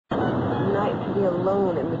night to be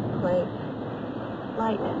alone in this place.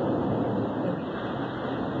 Light.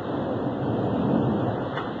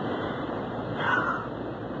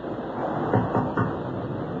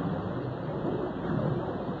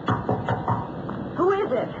 Who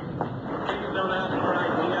is it? Please don't ask for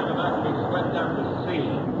ideas about to be swept out to sea.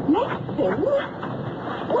 Nixon?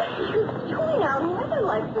 What are you doing out in weather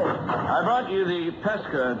like this? I brought you the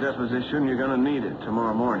Pesca deposition. You're going to need it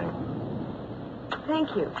tomorrow morning.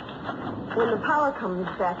 Thank you. When the power comes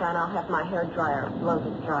back on, I'll have my hair dryer blown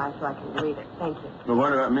to dry so I can read it. Thank you. Well,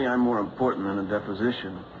 what about me? I'm more important than a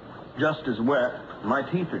deposition. Just as wet. My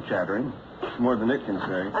teeth are chattering. More than it can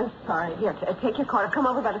say. I'm sorry. Here, take your car. Come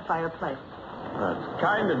over by the fireplace. It's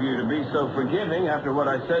kind of you to be so forgiving after what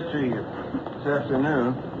I said to you this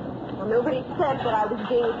afternoon. Well, nobody said that I was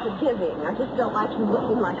being forgiving. I just don't like you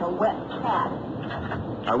looking like a wet cat.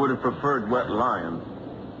 I would have preferred wet lion.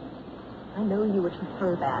 I know you would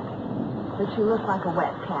prefer that. But you look like a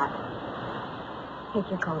wet cat. Take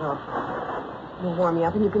your coat off. We'll warm you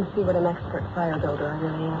up, and you can see what an expert fire builder I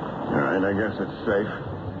really am. All right, I guess it's safe.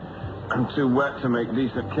 I'm too wet to make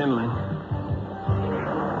decent kindling.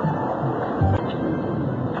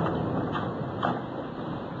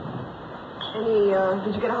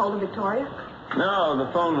 Did you get a hold of Victoria? No, the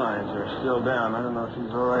phone lines are still down. I don't know if she's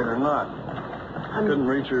all right or not. I couldn't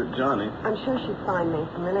reach her at Johnny. I'm sure she's fine,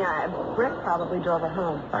 Mason. Really, Brick probably drove her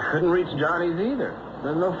home. I couldn't reach Johnny's either.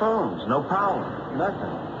 There's no phones, no power,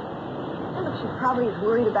 nothing. Yeah, but she's probably as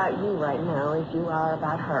worried about you right now as you are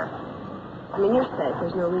about her. I mean, you're safe.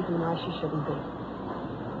 There's no reason why she shouldn't be.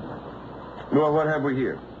 Well, what have we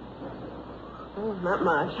here? Oh, not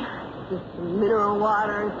much. Just some mineral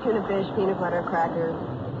water, tuna fish, peanut butter, crackers.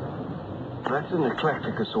 That's an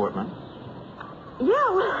eclectic assortment. Yeah,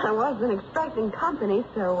 well, I wasn't expecting company,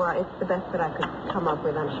 so it's the best that I could come up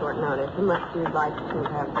with on short notice, unless you'd like to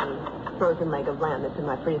have the frozen leg of lamb that's in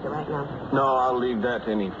my freezer right now. No, I'll leave that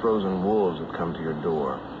to any frozen wolves that come to your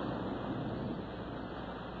door.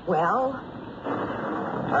 Well?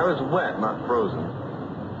 I was wet, not frozen.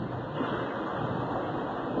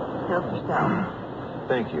 Help yourself.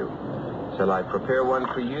 Thank you. Shall I prepare one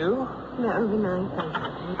for you? That would be nice, thank you.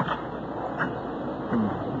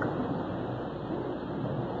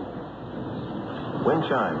 Wind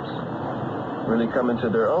chimes really come into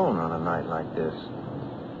their own on a night like this.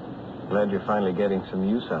 Glad you're finally getting some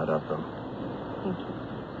use out of them. Thank you.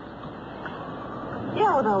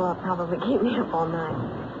 Yeah, well, they'll probably keep me up all night.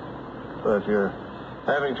 Well, if you're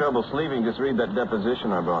having trouble sleeping, just read that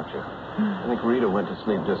deposition I brought you. I think Rita went to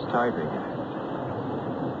sleep just typing it.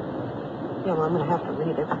 Yeah, well, I'm going to have to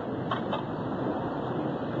read it.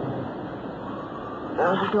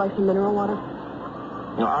 Would you like some mineral water?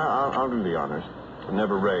 No, I'll do the honors. It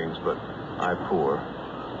never rains, but I pour.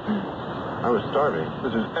 I was starving.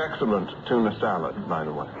 This is excellent tuna salad, by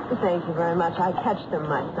the way. Thank you very much. I catch them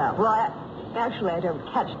myself. Well, actually, I don't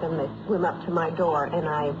catch them. They swim up to my door, and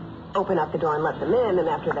I open up the door and let them in, and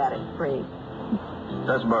after that, it's free.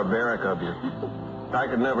 That's barbaric of you. I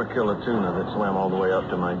could never kill a tuna that swam all the way up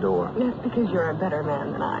to my door. That's because you're a better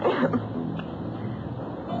man than I am.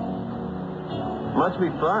 Must be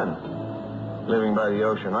fun, living by the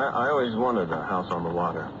ocean. I always wanted a house on the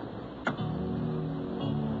water.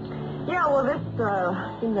 Yeah, well, this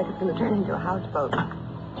seems like it's going to turn into a houseboat.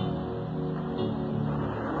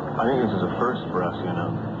 I think this is a first for us, you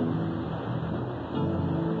know.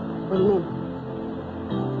 What do you mean?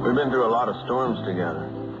 We've been through a lot of storms together.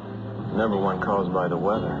 Never one caused by the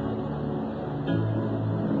weather.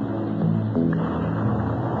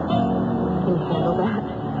 Can you handle that?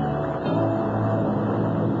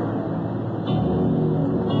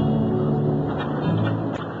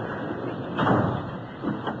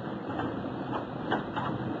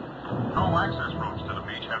 No access roads to the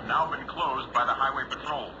beach have now been closed by the Highway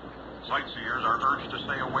Patrol. Sightseers are urged to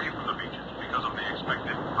stay away from the beaches because of the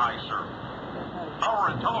expected high surf. Power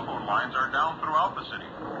and telephone lines are down throughout the city,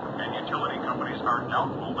 and utility companies are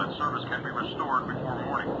doubtful that service can be restored before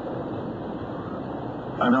morning.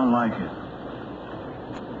 I don't like it.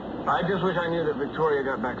 I just wish I knew that Victoria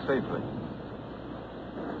got back safely.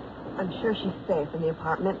 I'm sure she's safe in the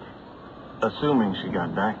apartment. Assuming she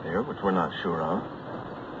got back there, which we're not sure of.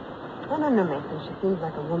 I don't know, Mason. She seems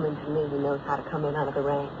like a woman to me who knows how to come in out of the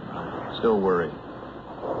rain. Still worried.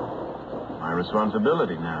 My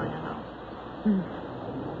responsibility now, you know. It's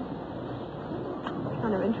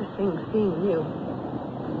kind of interesting seeing you,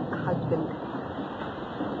 husband.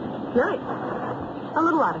 Nice. A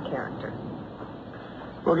little out of character.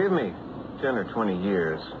 Well, give me 10 or 20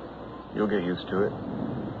 years. You'll get used to it.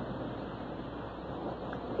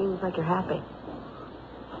 Seems like you're happy.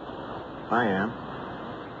 I am.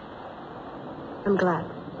 I'm glad.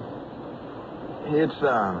 It's,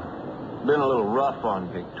 been a little rough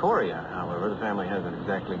on Victoria, however. The family hasn't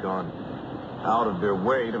exactly gone out of their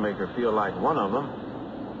way to make her feel like one of them,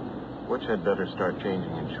 which had better start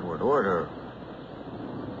changing in short order.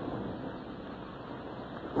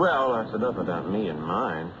 Well, that's enough about me and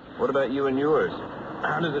mine. What about you and yours?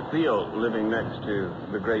 How does it feel living next to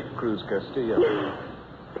the great Cruz Castillo?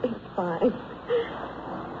 It's fine.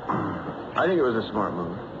 I think it was a smart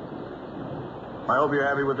move. I hope you're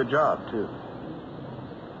happy with the job, too.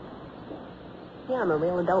 Yeah, I'm a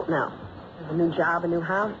real adult now. I have a new job, a new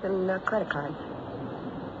house, and credit cards.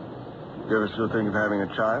 You ever still think of having a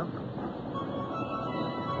child?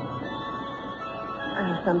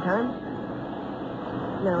 Sometimes.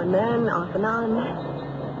 Now and then, off and on.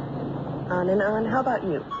 On and on. How about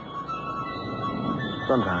you?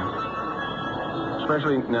 Sometimes.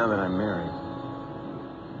 Especially now that I'm married.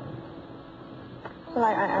 Well,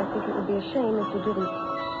 I think it would be a shame if you didn't.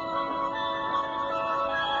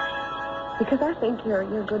 Because I think you're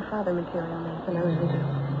good father material, Nathan. I really do.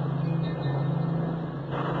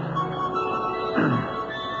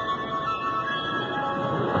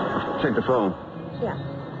 Check the phone. Yeah.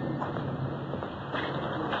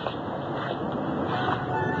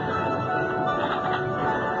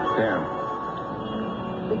 Damn.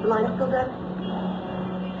 Is the line still dead?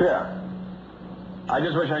 Yeah. I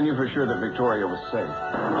just wish I knew for sure that Victoria was safe.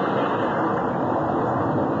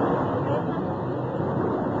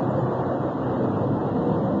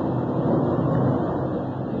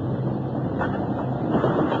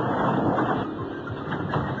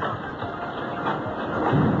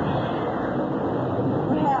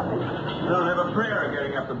 What happened? I don't have a prayer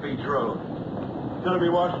getting up the beach road. It's going to be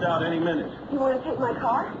washed out any minute. You want to take my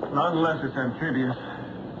car? Not unless it's amphibious.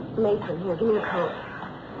 Mason, here, give me your coat.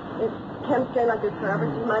 It can't stay like this forever,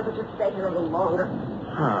 so you might as well just stay here a little longer.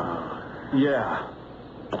 Oh, yeah.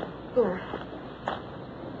 Here.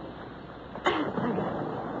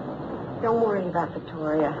 Don't worry about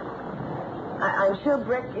Victoria. I'm sure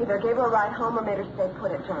Brick either gave her a ride home or made her stay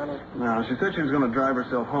put at Johnny. No, she said she was going to drive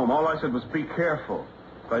herself home. All I said was be careful.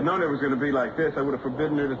 If I'd known it was going to be like this, I would have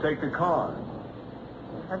forbidden her to take the car.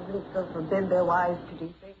 Husbands still forbid their wives to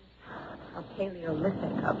do things. How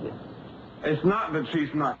Paleolithic of you. It's not that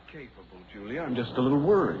she's not capable, Julia. I'm just a little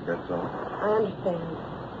worried, that's all. I understand.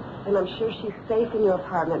 And I'm sure she's safe in your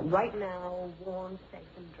apartment right now, warm, safe,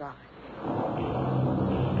 and dry.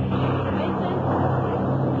 Mason?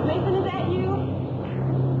 Mason, is that you?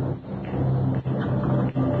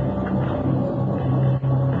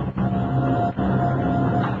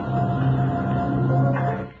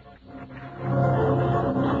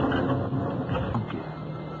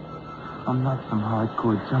 I'm not some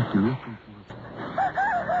hardcore junkie looking for it.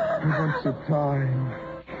 I want some time.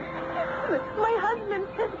 My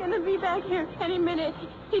husband's just going to be back here any minute.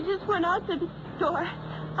 He just went out to the store.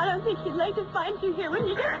 I don't think he'd like to find you here when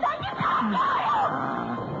you get back.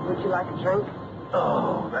 Would you like a drink?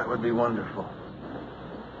 Oh, that would be wonderful.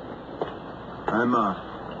 I'm,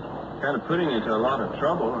 kind of putting you to a lot of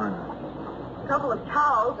trouble, aren't I? A couple of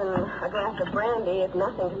towels and a glass of brandy is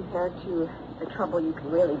nothing compared to the trouble you can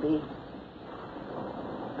really be.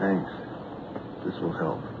 Thanks. This will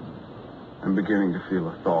help. I'm beginning to feel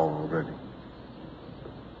a thaw already.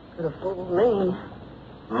 Could have fooled me.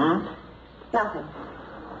 Huh? Nothing.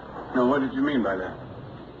 No, what did you mean by that?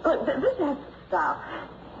 Look, this has to stop.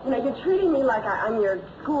 You know, you're treating me like I'm your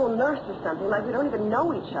school nurse or something, like we don't even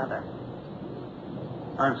know each other.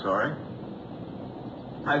 I'm sorry.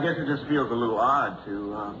 I guess it just feels a little odd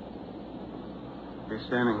to, be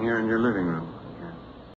standing here in your living room.